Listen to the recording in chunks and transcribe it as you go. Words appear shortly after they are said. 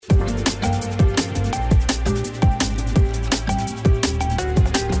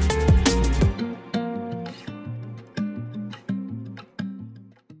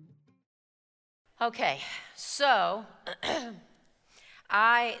Okay, so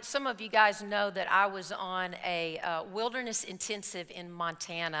some of you guys know that I was on a wilderness intensive in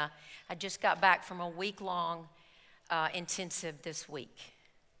Montana. I just got back from a week-long intensive this week.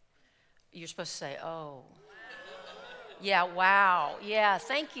 You're supposed to say, oh. Yeah, wow. Yeah,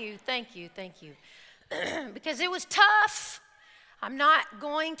 thank you. Because it was tough. I'm not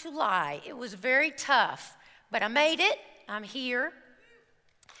going to lie. It was very tough, but I made it. I'm here.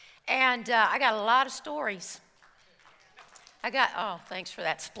 And I got a lot of stories. Thanks for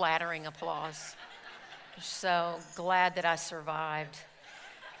that splattering applause. I'm so glad that I survived.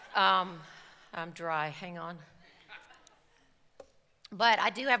 I'm dry, hang on. But I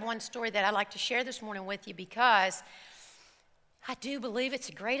do have one story that I'd like to share this morning with you because I do believe it's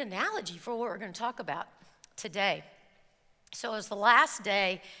a great analogy for what we're going to talk about today. So it was the last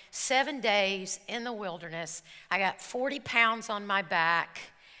day, 7 days in the wilderness. I got 40 pounds on my back.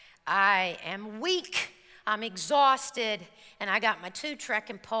 I am weak, I'm exhausted, and I got my 2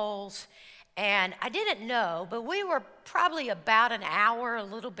 trekking poles, and I didn't know, but we were probably about an hour, a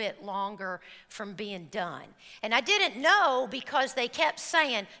little bit longer from being done. And I didn't know because they kept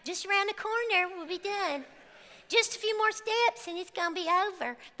saying, just around the corner, we'll be done. Just a few more steps and it's gonna be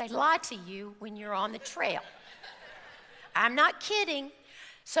over. They lie to you when you're on the trail. I'm not kidding.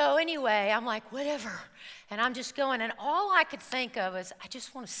 So anyway, I'm like, whatever. And I'm just going, and all I could think of is, I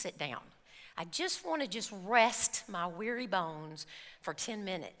just want to sit down. I just want to rest my weary bones for 10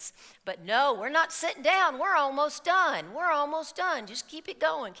 minutes. But no, we're not sitting down. We're almost done. Just keep it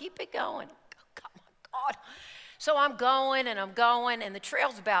going. Oh, God, my God. So I'm going, and the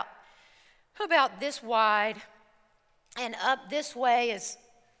trail's about this wide. And up this way is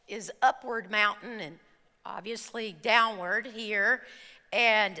upward mountain, and obviously downward here.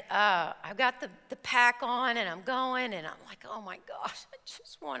 And I've got the pack on, and I'm going, and I'm like, oh my gosh, I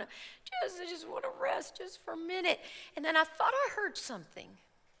just want to rest just for a minute. And then I thought I heard something.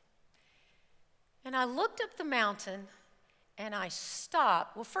 And I looked up the mountain, and I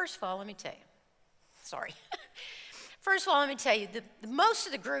stopped. Well, first of all, let me tell you. Sorry. First of all, let me tell you, most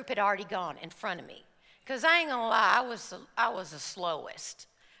of the group had already gone in front of me. Because I ain't gonna lie, I was the slowest.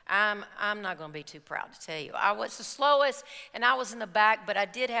 I'm not going to be too proud to tell you. I was the slowest, and I was in the back, but I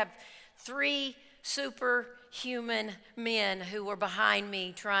did have 3 superhuman men who were behind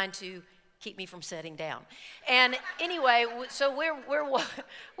me trying to keep me from sitting down. And anyway, so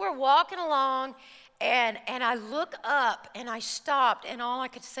we're walking along, and I look up, and I stopped, and all I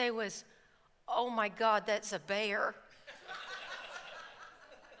could say was, oh, my God, that's a bear.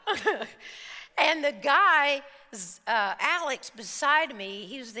 And the guy, Alex, beside me,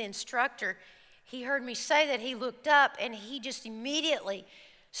 he was the instructor, he heard me say that. He looked up, and he just immediately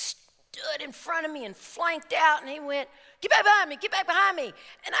stood in front of me and flanked out, and he went, get back behind me.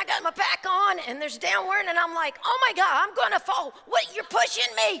 And I got my pack on, and there's downward, and I'm like, oh my God, I'm gonna fall. What, you're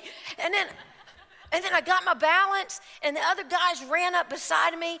pushing me? And then I got my balance, and the other guys ran up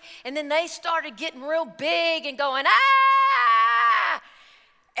beside me, and then they started getting real big and going, ah!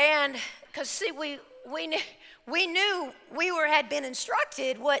 And because see, we knew had been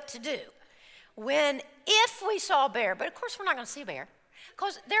instructed what to do if we saw a bear. But of course, we're not going to see a bear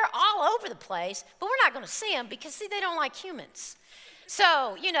because they're all over the place. But we're not going to see them because see, they don't like humans.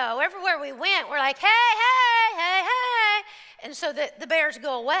 So everywhere we went, we're like, hey, and so the bears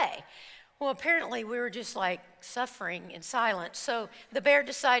go away. Well, apparently we were just like suffering in silence. So the bear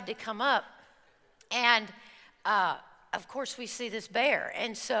decided to come up, and of course we see this bear,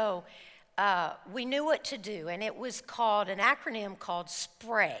 and so we knew what to do, and it was called an acronym called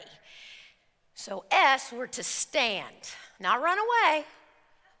SPRAY. So S were to stand, not run away,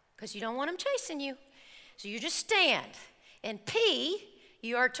 because you don't want them chasing you. So you just stand. And P,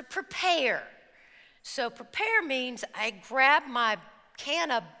 you are to prepare. So prepare means I grab my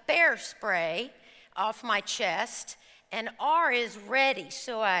can of bear spray off my chest, and R is ready.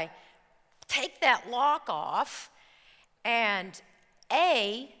 So I take that lock off, and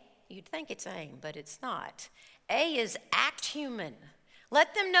A, you'd think it's aim, but it's not. A is act human.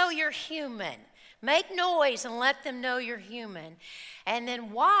 Let them know you're human. Make noise and let them know you're human. And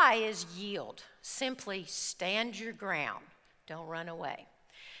then Y is yield. Simply stand your ground. Don't run away.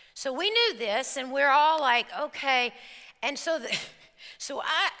 So we knew this, and we're all like, okay. And so they're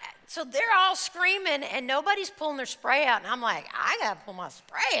all screaming, and nobody's pulling their spray out. And I'm like, I got to pull my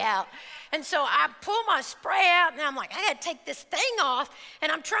spray out. And so I pull my spray out, and I'm like, I got to take this thing off.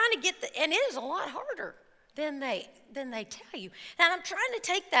 And I'm trying to and it is a lot harder than they tell you. And I'm trying to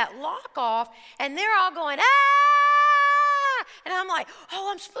take that lock off, and they're all going, ah! And I'm like, oh,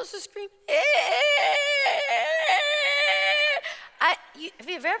 I'm supposed to scream, If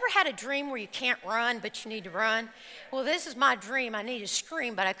you've ever had a dream where you can't run, but you need to run, well, this is my dream. I need to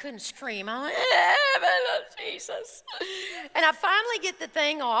scream, but I couldn't scream. I'm like, Jesus. And I finally get the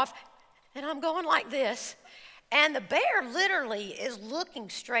thing off, and I'm going like this. And the bear literally is looking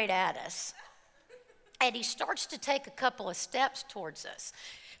straight at us. And he starts to take a couple of steps towards us.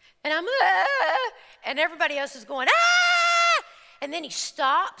 And I'm, and everybody else is going, ah! And then he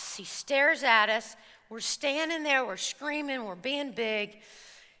stops, he stares at us. We're standing there, we're screaming, we're being big.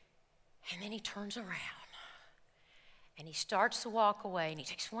 And then he turns around. And he starts to walk away, and he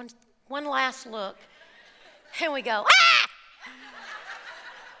takes one last look. And we go, ah!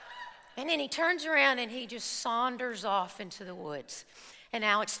 And then he turns around, and he just saunters off into the woods. And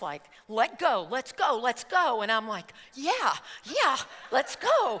now it's like, let go, let's go, let's go. And I'm like, yeah, let's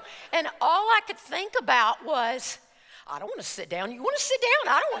go. And all I could think about was, I don't want to sit down. You want to sit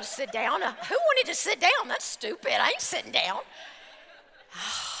down? I don't want to sit down. Who wanted to sit down? That's stupid. I ain't sitting down.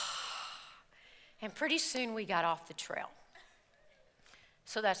 And pretty soon we got off the trail.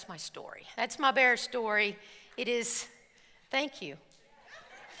 So that's my story. That's my bear story. It is, thank you.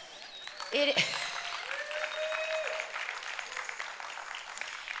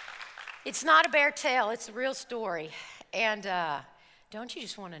 It's not a bear tale. It's a real story. And don't you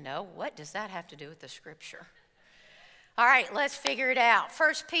just want to know, what does that have to do with the scripture? All right, let's figure it out.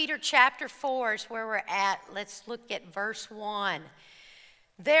 1 Peter chapter 4 is where we're at. Let's look at verse 1.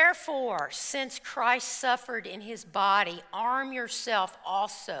 Therefore, since Christ suffered in his body, arm yourself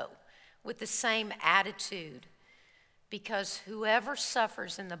also with the same attitude, because whoever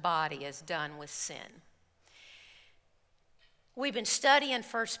suffers in the body is done with sin. We've been studying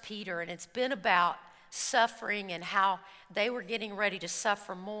 1 Peter, and it's been about suffering and how they were getting ready to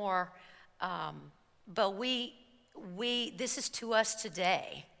suffer more, but this is to us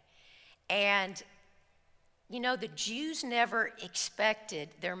today. And, you know, the Jews never expected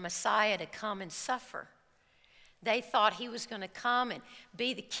their Messiah to come and suffer. They thought he was going to come and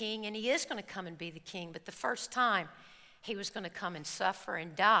be the king, and he is going to come and be the king, but the first time he was going to come and suffer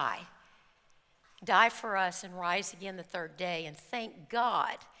and die for us and rise again the third day. And thank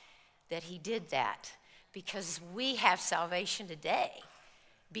God that he did that, because we have salvation today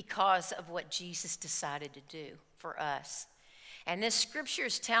because of what Jesus decided to do for us. And this scripture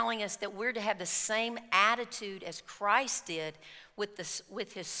is telling us that we're to have the same attitude as Christ did with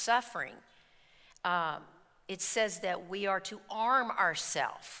his suffering. It says that we are to arm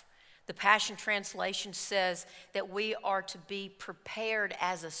ourselves. The Passion Translation says that we are to be prepared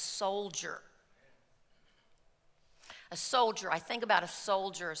as a soldier. A soldier, I think about a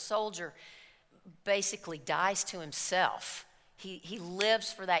soldier basically dies to himself. He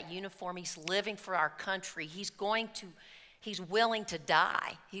lives for that uniform. He's living for our country. He's willing to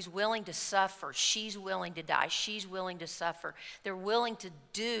die. He's willing to suffer. She's willing to die. She's willing to suffer. They're willing to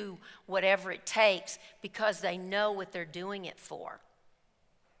do whatever it takes because they know what they're doing it for.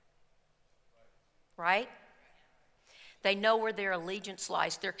 Right? They know where their allegiance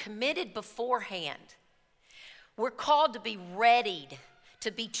lies. They're committed beforehand. We're called to be readied,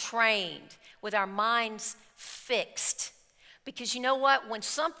 to be trained, with our minds fixed. Because you know what? When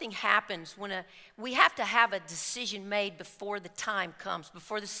something happens, we have to have a decision made before the time comes,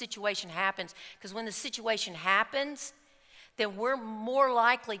 before the situation happens. Because when the situation happens, then we're more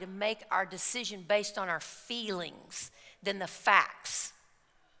likely to make our decision based on our feelings than the facts.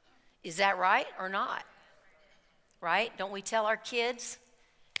 Is that right or not? Right? Don't we tell our kids,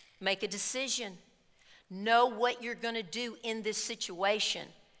 make a decision. Know what you're going to do in this situation.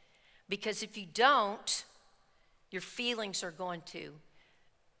 Because if you don't, your feelings are going to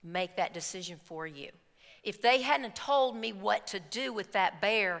make that decision for you. If they hadn't told me what to do with that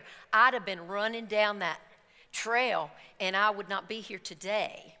bear, I'd have been running down that trail and I would not be here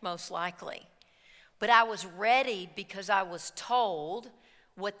today, most likely. But I was ready because I was told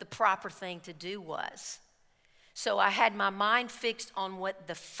what the proper thing to do was. So I had my mind fixed on what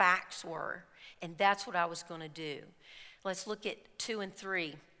the facts were, and that's what I was going to do. Let's look at 2 and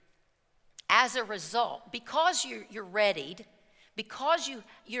 3. As a result, because you're readied, because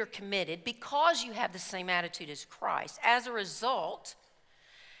you're committed, because you have the same attitude as Christ, as a result,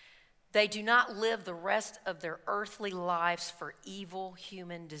 they do not live the rest of their earthly lives for evil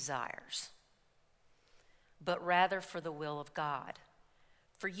human desires, but rather for the will of God.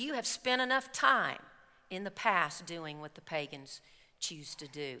 For you have spent enough time in the past doing what the pagans choose to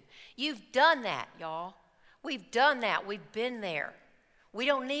do. You've done that, y'all. We've done that. We've been there. We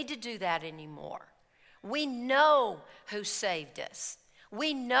don't need to do that anymore. We know who saved us.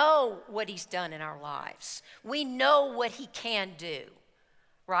 We know what he's done in our lives. We know what he can do,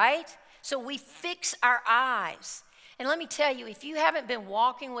 right? So we fix our eyes. And let me tell you, if you haven't been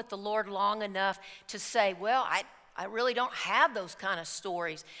walking with the Lord long enough to say, well, I really don't have those kind of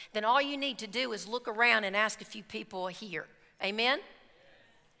stories, then all you need to do is look around and ask a few people here. Amen?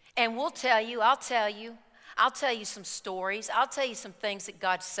 And I'll tell you some stories. I'll tell you some things that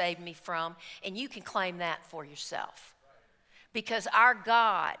God saved me from, and you can claim that for yourself. Because our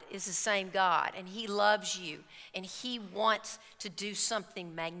God is the same God, and He loves you, and He wants to do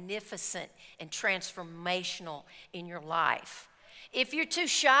something magnificent and transformational in your life. If you're too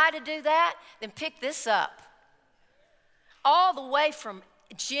shy to do that, then pick this up. All the way from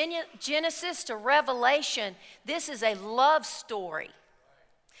Genesis to Revelation, this is a love story.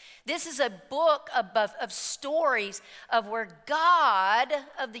 This is a book of stories of where God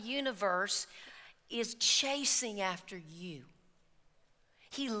of the universe is chasing after you.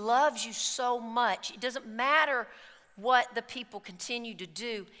 He loves you so much. It doesn't matter what the people continue to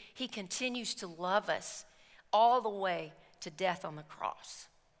do. He continues to love us all the way to death on the cross.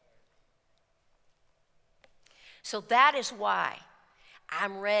 So that is why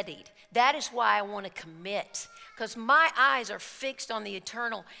I'm readied. That is why I want to commit, because my eyes are fixed on the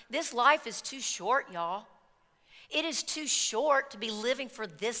eternal. This life is too short, y'all. It is too short to be living for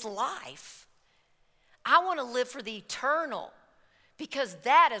this life. I want to live for the eternal, because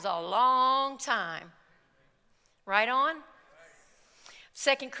that is a long time. Right on?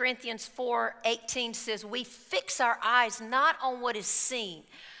 2 Corinthians 4:18 says, we fix our eyes not on what is seen,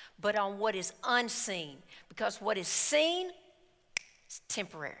 but on what is unseen. Because what is seen is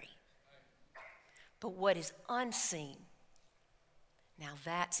temporary. But what is unseen, now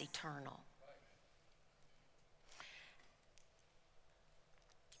that's eternal.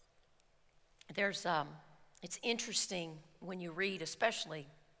 It's interesting when you read, especially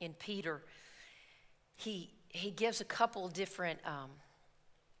in Peter, he gives a couple of different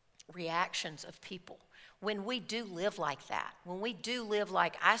reactions of people. When we do live like that, when we do live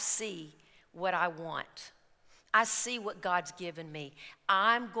like, I see what I want, I see what God's given me,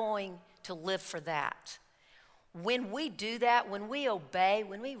 I'm going to live for that. When we do that, when we obey,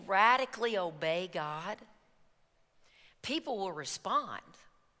 when we radically obey God, people will respond.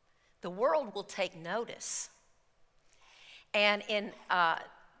 The world will take notice. And in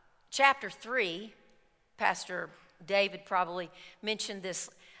chapter 3, Pastor David probably mentioned this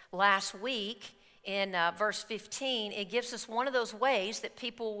last week, in verse 15, it gives us one of those ways that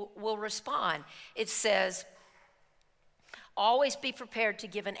people will respond. It says, always be prepared to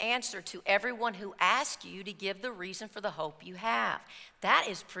give an answer to everyone who asks you to give the reason for the hope you have. That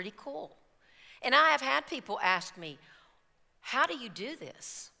is pretty cool. And I have had people ask me, how do you do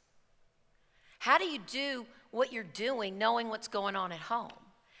this? How do you do what you're doing knowing what's going on at home?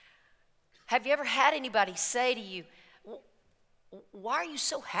 Have you ever had anybody say to you, why are you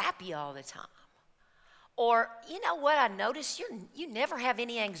so happy all the time? Or, you know what, I noticed you never have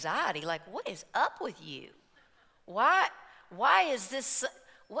any anxiety. Like, what is up with you? Why is this,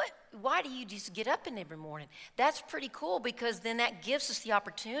 why do you just get up in every morning? That's pretty cool, because then that gives us the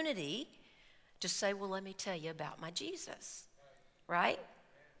opportunity to say, well, let me tell you about my Jesus, right?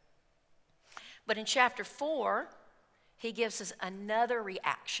 But in chapter 4, he gives us another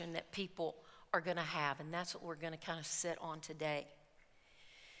reaction that people are going to have, and that's what we're going to kind of sit on today.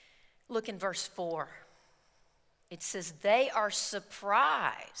 Look in verse 4. It says, they are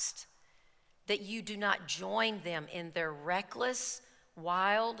surprised that you do not join them in their reckless,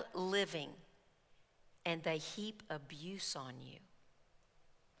 wild living, and they heap abuse on you.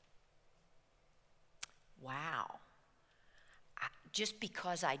 Wow. Just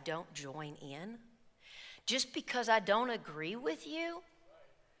because I don't join in, just because I don't agree with you,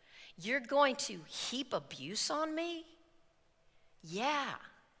 you're going to heap abuse on me? Yeah.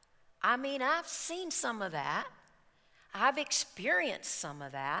 I mean, I've seen some of that. I've experienced some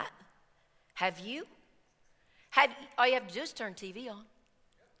of that. Have you? All you have to do is turn TV on.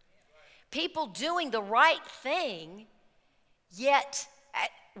 People doing the right thing, yet,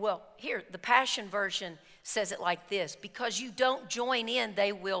 here, the Passion Version says it like this: because you don't join in,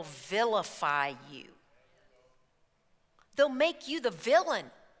 they will vilify you. They'll make you the villain.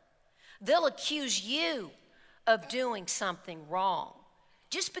 They'll accuse you of doing something wrong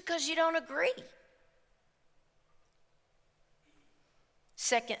just because you don't agree.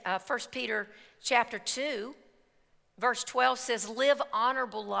 1 Peter chapter 2, verse 12 says, live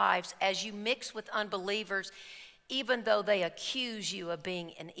honorable lives as you mix with unbelievers, even though they accuse you of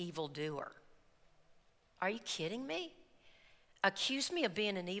being an evildoer. Are you kidding me? Accuse me of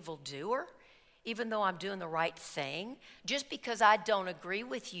being an evildoer, even though I'm doing the right thing, just because I don't agree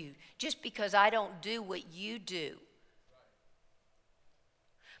with you, just because I don't do what you do.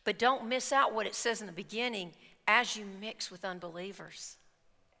 But don't miss out what it says in the beginning, as you mix with unbelievers,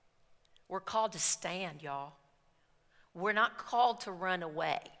 we're called to stand, y'all. We're not called to run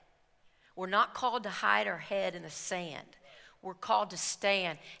away. We're not called to hide our head in the sand. We're called to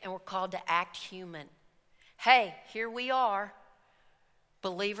stand, and we're called to act human. Hey, here we are,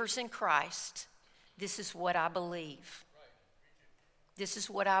 believers in Christ. This is what I believe. This is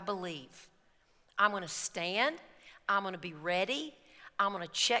what I believe. I'm going to stand. I'm going to be ready. I'm going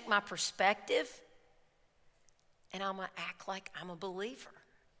to check my perspective. And I'm going to act like I'm a believer.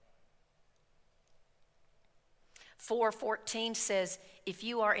 4:14 says, if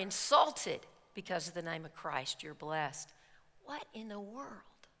you are insulted because of the name of Christ, you're blessed. What in the world?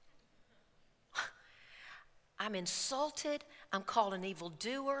 I'm insulted. I'm called an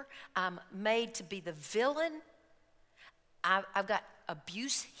evildoer. I'm made to be the villain. I've got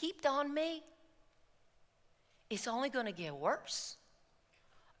abuse heaped on me. It's only going to get worse.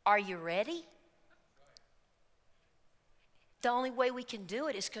 Are you ready? The only way we can do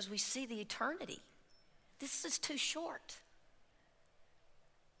it is because we see the eternity. This is too short.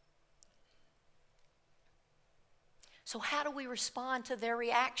 So how do we respond to their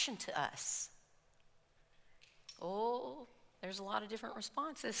reaction to us? Oh, there's a lot of different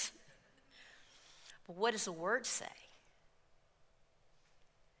responses. But what does the word say?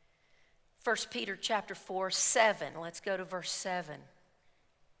 1 Peter chapter 4:7. Let's go to verse 7.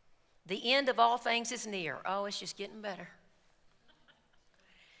 The end of all things is near. Oh, it's just getting better.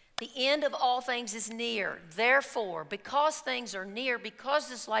 The end of all things is near. Therefore, because things are near, because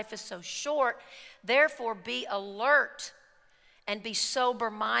this life is so short, therefore be alert and be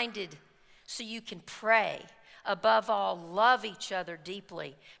sober-minded so you can pray. Above all, love each other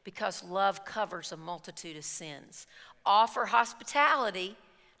deeply because love covers a multitude of sins. Offer hospitality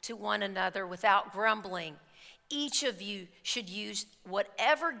to one another without grumbling. Each of you should use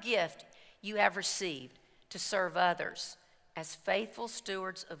whatever gift you have received to serve others as faithful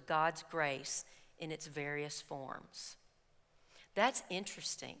stewards of God's grace in its various forms. That's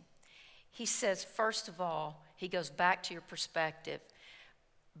interesting. He says, first of all, he goes back to your perspective,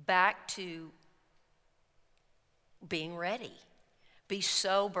 back to being ready, be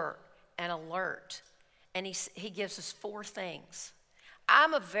sober and alert. And he gives us 4 things.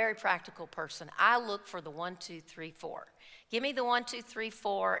 I'm a very practical person. I look for the 1, 2, 3, 4. Give me the 1, 2, 3,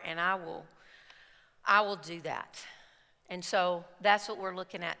 4, and I will do that. And so that's what we're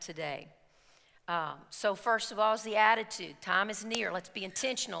looking at today. So first of all is the attitude. Time is near. Let's be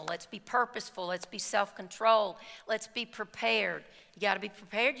intentional. Let's be purposeful. Let's be self-controlled. Let's be prepared. You got to be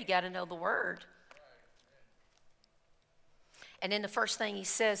prepared. You got to know the word. And then the first thing he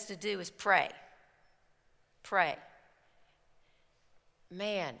says to do is pray. Pray.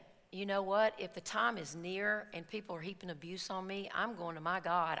 Man, you know what? If the time is near and people are heaping abuse on me, I'm going to my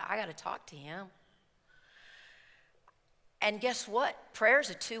God. I got to talk to him. And guess what? Prayer is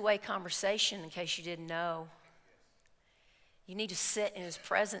a two-way conversation, in case you didn't know. You need to sit in his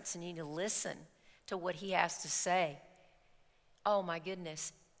presence and you need to listen to what he has to say. Oh my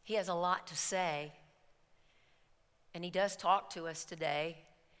goodness, he has a lot to say. And he does talk to us today.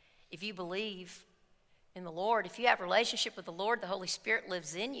 If you believe in the Lord, if you have a relationship with the Lord, the Holy Spirit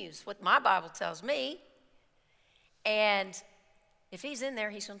lives in you. It's what my Bible tells me. And if he's in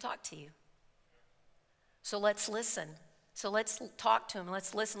there, he's going to talk to you. So let's listen. So let's talk to him.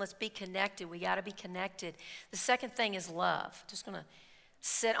 Let's listen. Let's be connected. We got to be connected. The second thing is love. Just going to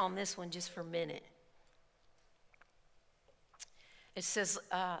sit on this one just for a minute. It says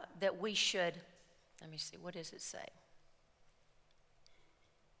that we should, let me see, what does it say?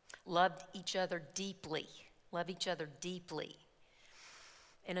 Love each other deeply. Love each other deeply.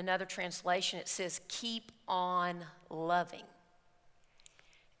 In another translation, it says, keep on loving.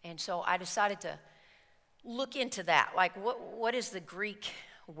 And so I decided to look into that. Like, what is the Greek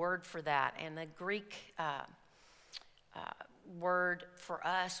word for that? And the Greek word for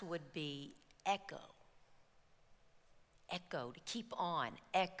us would be echo. Echo, to keep on,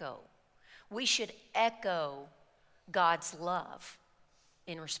 echo. We should echo God's love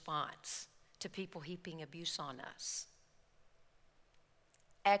in response to people heaping abuse on us.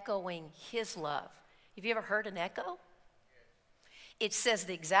 Echoing his love. Have you ever heard an echo? It says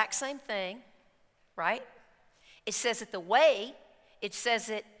the exact same thing, right? It says it the way, it says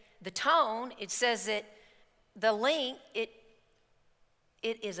it the tone, it says it the length. It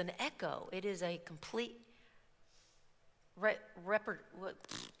is an echo. It is a complete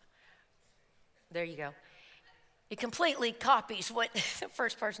there you go. It completely copies what the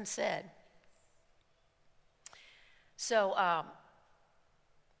first person said. So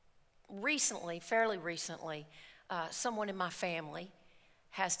fairly recently, someone in my family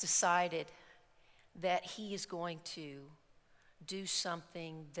has decided that he is going to do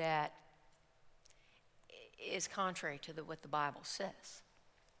something that is contrary to what the Bible says.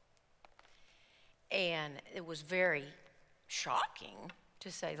 And it was very shocking,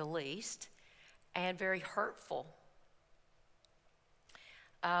 to say the least, and very hurtful.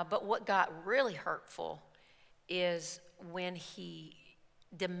 But what got really hurtful is when he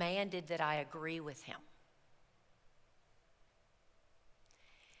demanded that I agree with him.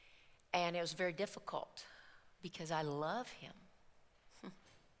 And it was very difficult because I love him.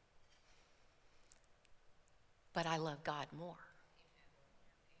 But I love God more.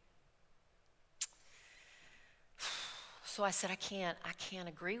 So I said, I can't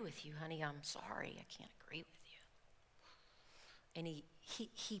agree with you, honey. I'm sorry. I can't agree with you. And he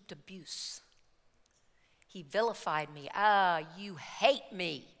heaped abuse. He vilified me. You hate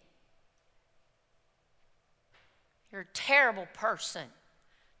me. You're a terrible person.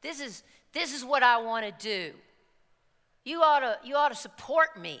 This is what I want to do. You ought to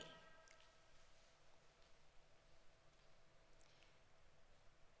support me.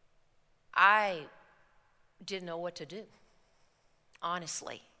 I didn't know what to do.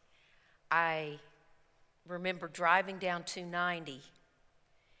 Honestly, I remember driving down 290,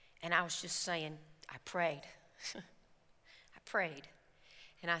 and I was just saying, I prayed. I prayed.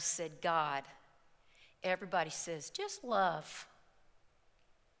 And I said, God, everybody says, just love.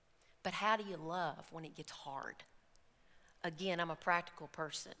 But how do you love when it gets hard? Again, I'm a practical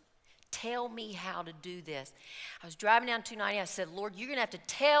person. Tell me how to do this. I was driving down 290. I said, Lord, you're going to have to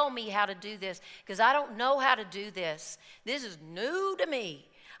tell me how to do this because I don't know how to do this. This is new to me.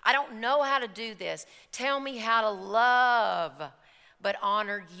 I don't know how to do this. Tell me how to love but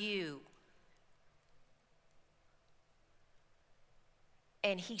honor you.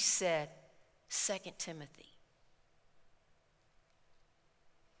 And he said, 2 Timothy.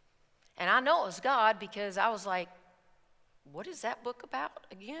 And I know it was God because I was like, what is that book about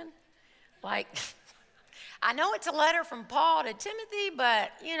again? Like, I know it's a letter from Paul to Timothy,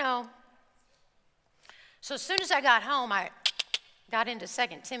 but, So as soon as I got home, I got into 2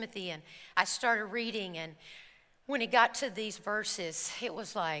 Timothy, and I started reading. And when it got to these verses, it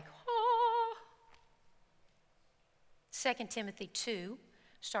was like, 2 Timothy 2,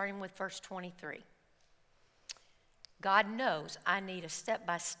 starting with verse 23. God knows I need a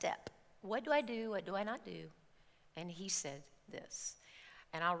step-by-step. What do I do? What do I not do? And he said this.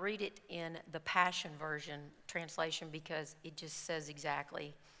 And I'll read it in the Passion Version translation because it just says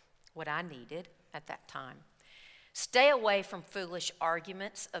exactly what I needed at that time. Stay away from foolish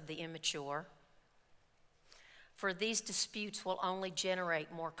arguments of the immature, for these disputes will only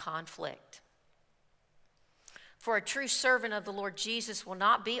generate more conflict. For a true servant of the Lord Jesus will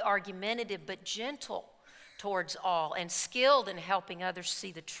not be argumentative, but gentle towards all, and skilled in helping others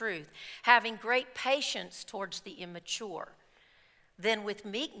see the truth, having great patience towards the immature. Then with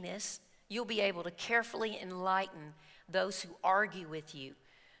meekness, you'll be able to carefully enlighten those who argue with you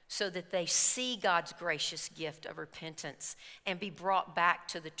so that they see God's gracious gift of repentance and be brought back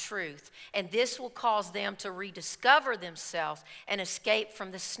to the truth. And this will cause them to rediscover themselves and escape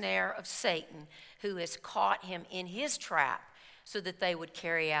from the snare of Satan, who has caught him in his trap, so that they would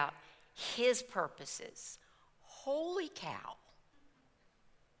carry out his purposes. Holy cow.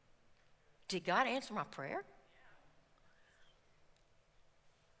 Did God answer my prayer?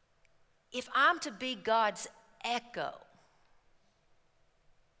 If I'm to be God's echo,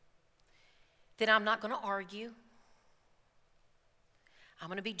 then I'm not going to argue. I'm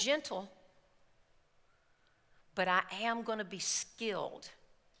going to be gentle, but I am going to be skilled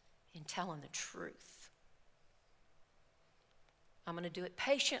in telling the truth. I'm going to do it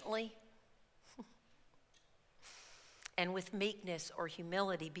patiently and with meekness or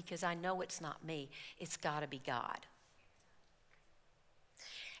humility, because I know it's not me. It's got to be God.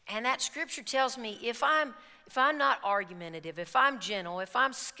 And that scripture tells me if I'm not argumentative, if I'm gentle, if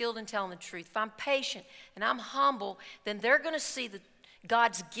I'm skilled in telling the truth, if I'm patient and I'm humble, then they're going to see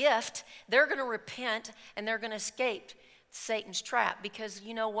God's gift, they're going to repent, and they're going to escape Satan's trap. Because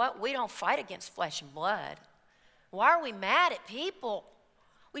you know what? We don't fight against flesh and blood. Why are we mad at people?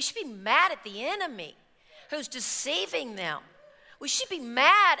 We should be mad at the enemy who's deceiving them. We should be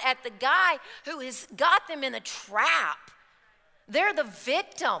mad at the guy who has got them in a trap. They're the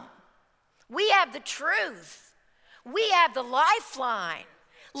victim. We have the truth. We have the lifeline.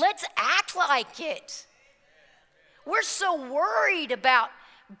 Let's act like it. We're so worried about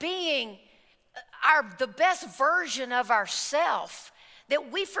being the best version of ourselves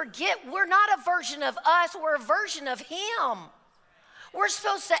that we forget we're not a version of us, we're a version of him. We're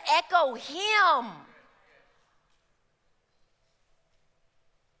supposed to echo him.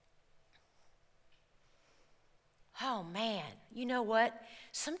 Oh man, you know what?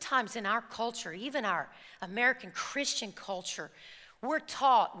 Sometimes in our culture, even our American Christian culture, we're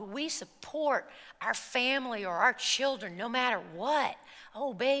taught we support our family or our children no matter what.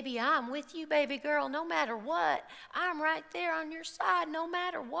 Oh, baby, I'm with you, baby girl, no matter what. I'm right there on your side no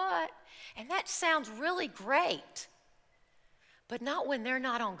matter what. And that sounds really great. But not when they're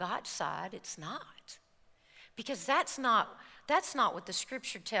not on God's side. It's not. Because that's not what the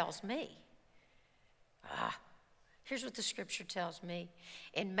scripture tells me. Here's what the scripture tells me.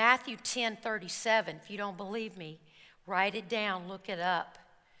 In Matthew 10:37, if you don't believe me, write it down, look it up.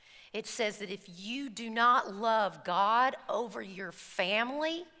 It says that if you do not love God over your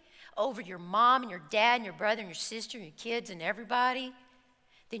family, over your mom and your dad and your brother and your sister and your kids and everybody,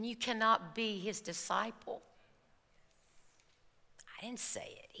 then you cannot be his disciple. I didn't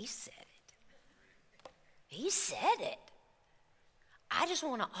say it. He said it. He said it. I just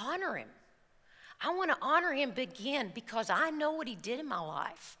want to honor him. I want to honor him again because I know what he did in my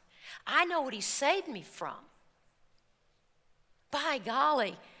life. I know what he saved me from. By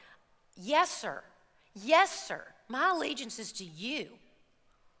golly, yes, sir. Yes, sir. My allegiance is to you.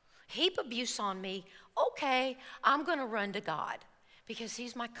 Heap abuse on me. Okay, I'm going to run to God because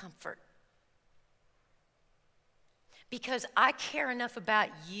he's my comfort. Because I care enough about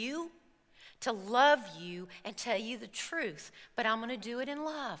you to love you and tell you the truth. But I'm going to do it in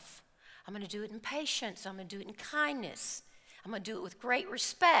love. I'm going to do it in patience. I'm going to do it in kindness. I'm going to do it with great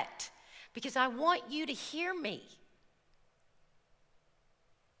respect because I want you to hear me.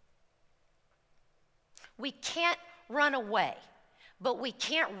 We can't run away, but we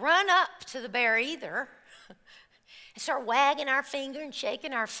can't run up to the bear either and start wagging our finger and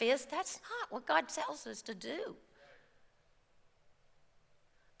shaking our fist. That's not what God tells us to do.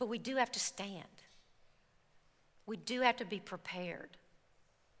 But we do have to stand. We do have to be prepared.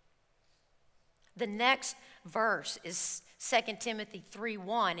 The next verse is 2 Timothy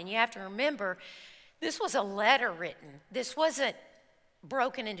 3:1, and you have to remember, this was a letter written. This wasn't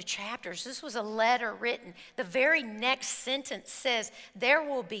broken into chapters. This was a letter written. The very next sentence says, there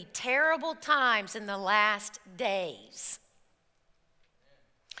will be terrible times in the last days.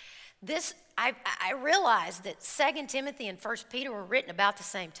 I realized that 2 Timothy and 1 Peter were written about the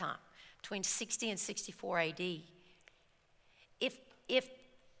same time, between 60 and 64 AD. If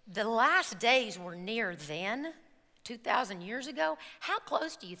the last days were near then, 2,000 years ago, how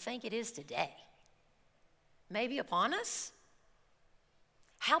close do you think it is today? Maybe upon us?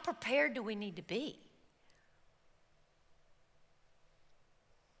 How prepared do we need to be?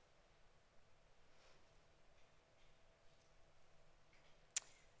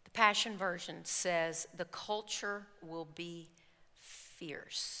 The Passion Version says, the culture will be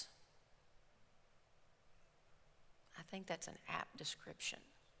fierce. I think that's an apt description.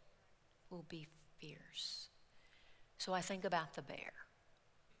 Will be fierce. So I think about the bear.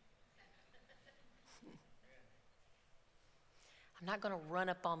 I'm not going to run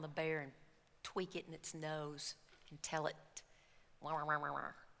up on the bear and tweak it in its nose and tell it, wah, wah, wah, wah, wah.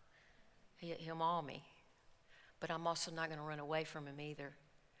 He'll maul me. But I'm also not going to run away from him either.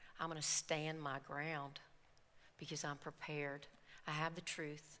 I'm going to stand my ground because I'm prepared. I have the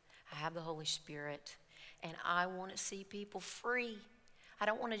truth. I have the Holy Spirit. And I want to see people free. I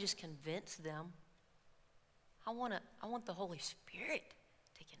don't want to just convince them. I want the Holy Spirit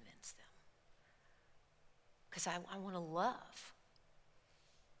to convince them. Because I want to love.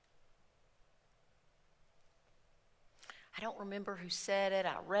 I don't remember who said it.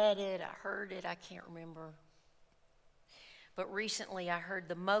 I read it. I heard it. I can't remember. But recently I heard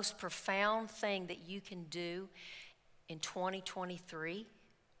the most profound thing that you can do in 2023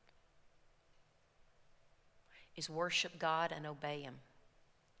 is worship God and obey him.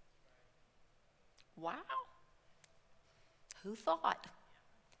 Wow. Who thought?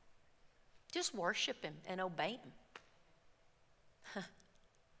 Just worship him and obey him.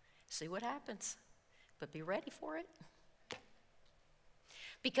 See what happens. But be ready for it.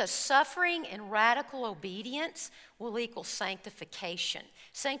 Because suffering and radical obedience will equal sanctification.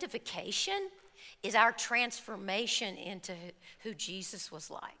 Sanctification is our transformation into who Jesus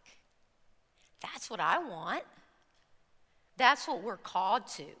was like. That's what I want. That's what we're called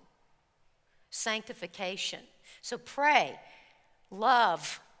to. Sanctification. So pray,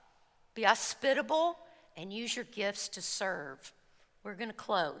 love, be hospitable, and use your gifts to serve. We're going to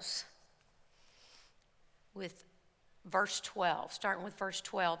close with verse 12, starting with verse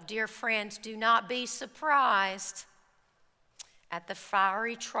 12. Dear friends, do not be surprised at the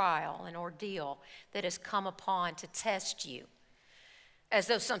fiery trial and ordeal that has come upon to test you, as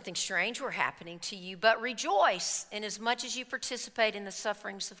though something strange were happening to you, but rejoice inasmuch as you participate in the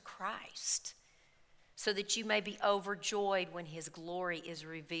sufferings of Christ, so that you may be overjoyed when his glory is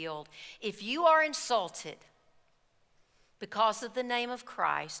revealed. If you are insulted because of the name of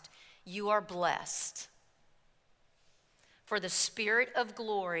Christ, you are blessed. For the Spirit of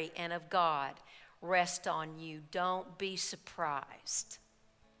glory and of God rest on you. Don't be surprised.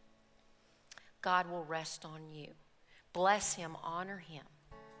 God will rest on you. Bless him, honor him.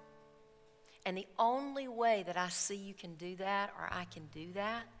 And the only way that I see you can do that, or I can do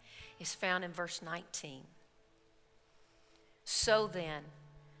that, is found in verse 19. So then,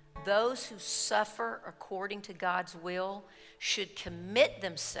 those who suffer according to God's will should commit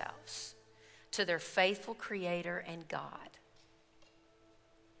themselves to their faithful Creator and God.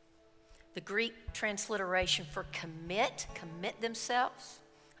 The Greek transliteration for commit themselves.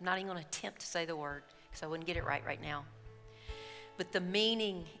 I'm not even going to attempt to say the word because I wouldn't get it right now. But the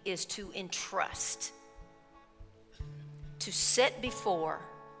meaning is to entrust, to set before,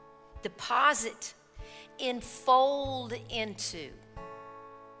 deposit, enfold into.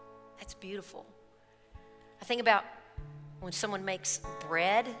 That's beautiful. I think about when someone makes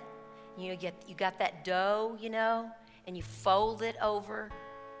bread, you got that dough, and you fold it over,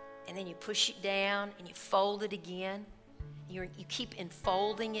 and then you push it down, and you fold it again. You keep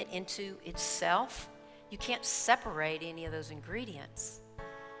enfolding it into itself. You can't separate any of those ingredients.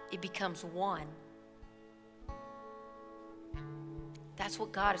 It becomes one. That's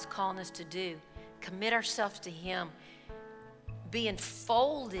what God is calling us to do. Commit ourselves to him. Be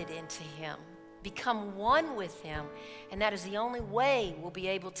enfolded into him. Become one with him. And that is the only way we'll be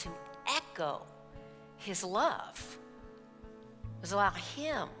able to echo his love. Is allow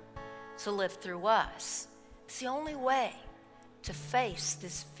him to live through us. It's the only way to face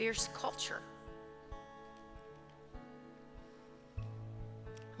this fierce culture.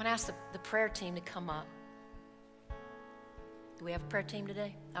 I'm going to ask the prayer team to come up. Do we have a prayer team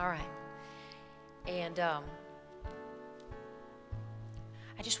today? All right. And I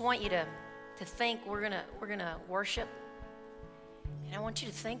just want you to think we're gonna worship. And I want you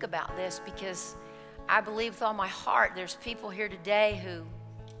to think about this, because I believe with all my heart there's people here today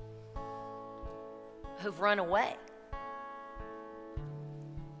who've run away.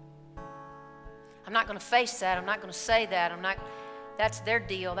 I'm not going to face that. I'm not going to say that. That's their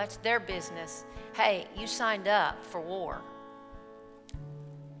deal. That's their business. Hey, you signed up for war.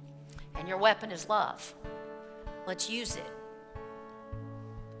 And your weapon is love. Let's use it.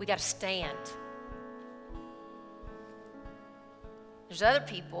 We got to stand. There's other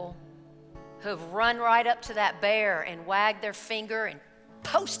people who have run right up to that bear and wagged their finger and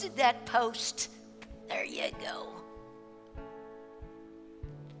posted that post. There you go.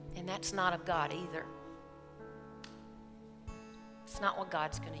 And that's not of God either. It's not what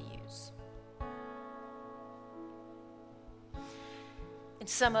God's going to use. And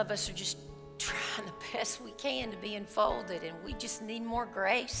some of us are just trying the best we can to be enfolded, and we just need more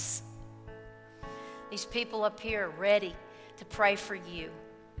grace. These people up here are ready to pray for you.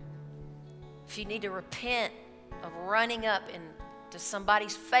 If you need to repent of running up into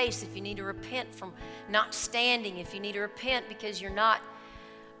somebody's face, if you need to repent from not standing, if you need to repent because you're not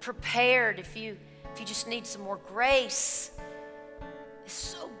prepared, if you just need some more grace, it's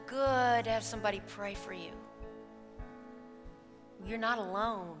so good to have somebody pray for you. You're not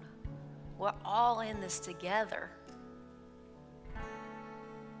alone. We're all in this together.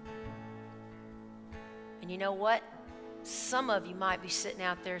 And you know what? Some of you might be sitting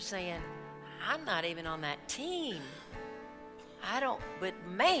out there saying, I'm not even on that team. But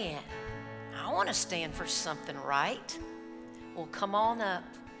man, I want to stand for something right. Well, come on up.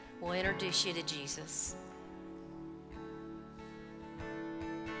 We'll introduce you to Jesus.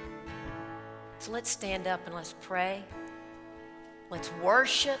 So let's stand up and let's pray. Let's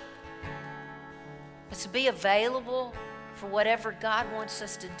worship. Let's be available for whatever God wants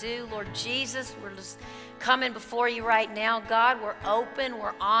us to do. Lord Jesus, we're just coming before you right now. God, we're open.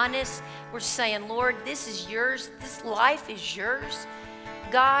 We're honest. We're saying, Lord, this is yours. This life is yours.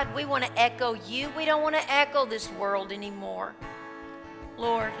 God, we want to echo you. We don't want to echo this world anymore.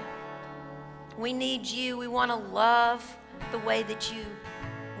 Lord, we need you. We want to love the way that you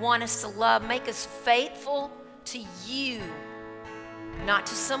want us to love. Make us faithful to you, not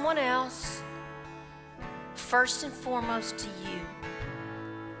to someone else. First and foremost to you.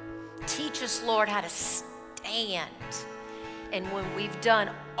 Teach us, Lord, how to stand. And when we've done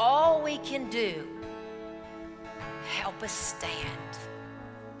all we can do, help us stand.